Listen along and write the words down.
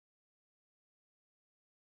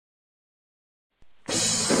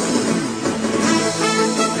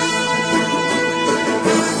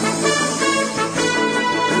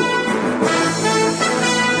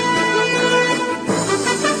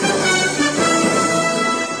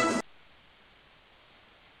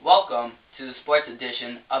to the sports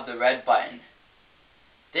edition of the Red Button.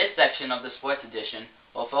 This section of the sports edition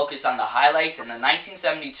will focus on the highlights in the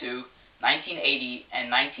 1972, 1980, and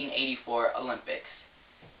 1984 Olympics.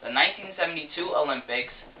 The 1972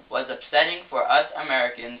 Olympics was upsetting for us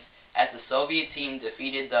Americans as the Soviet team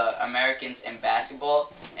defeated the Americans in basketball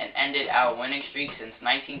and ended our winning streak since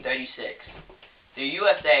 1936. The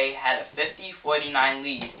USA had a 50-49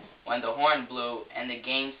 lead when the horn blew and the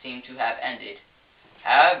game seemed to have ended.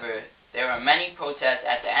 However, there were many protests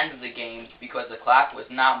at the end of the game because the clock was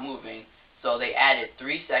not moving, so they added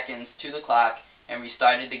 3 seconds to the clock and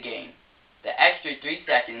restarted the game. The extra 3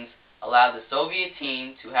 seconds allowed the Soviet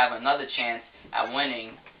team to have another chance at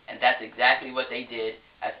winning, and that's exactly what they did,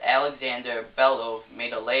 as Alexander Belov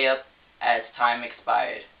made a layup as time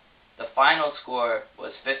expired. The final score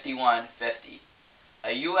was 51-50.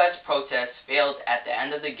 A U.S. protest failed at the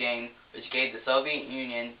end of the game, which gave the Soviet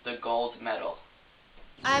Union the gold medal.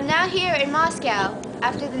 I am now here in Moscow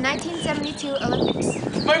after the 1972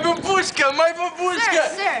 Olympics. My babushka! My babushka!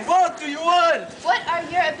 Sir. What do you want? What are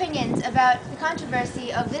your opinions about the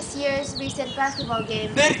controversy of this year's recent basketball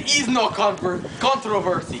game? There is no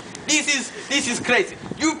controversy. This is crazy.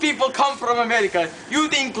 You people come from America. You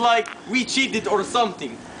think like we cheated or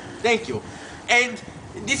something. Thank you. And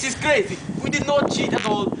this is crazy. We did not cheat at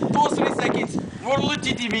all. Those 3 seconds were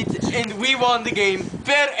legitimate and we won the game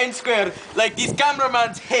fair and square like this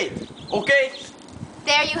cameraman's head. Okay?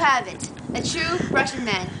 There you have it. A true Russian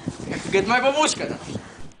man. Get my babushka now.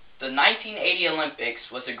 The 1980 Olympics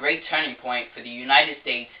was a great turning point for the United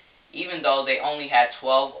States, even though they only had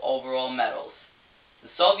 12 overall medals. The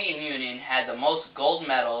Soviet Union had the most gold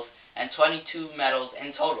medals and 22 medals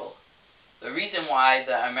in total. The reason why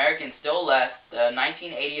the Americans still left the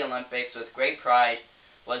 1980 Olympics with great pride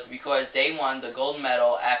was because they won the gold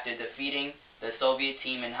medal after defeating the Soviet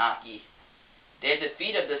team in hockey. Their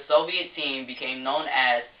defeat of the Soviet team became known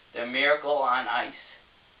as the Miracle on Ice.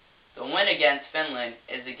 The win against Finland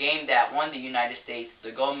is the game that won the United States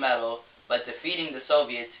the gold medal, but defeating the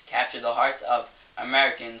Soviets captured the hearts of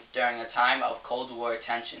Americans during a time of Cold War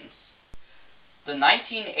tensions. The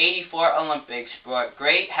 1984 Olympics brought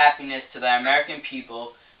great happiness to the American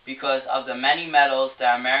people because of the many medals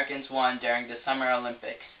the Americans won during the Summer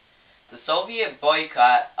Olympics. The Soviet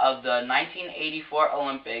boycott of the 1984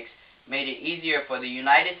 Olympics made it easier for the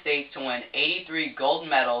United States to win 83 gold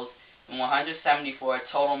medals and 174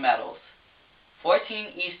 total medals. 14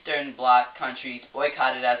 Eastern Bloc countries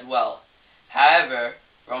boycotted as well. However,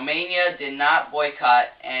 Romania did not boycott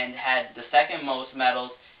and had the second most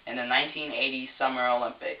medals in the 1980 Summer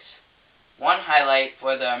Olympics. One highlight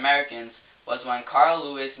for the Americans was when Carl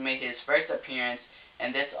Lewis made his first appearance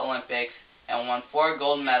in this Olympics and won 4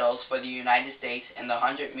 gold medals for the United States in the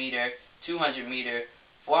 100-meter, 200-meter,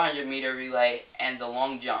 400-meter relay, and the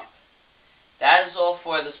long jump. That is all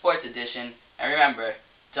for the sports edition, and remember,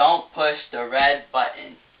 don't push the red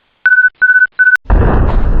button.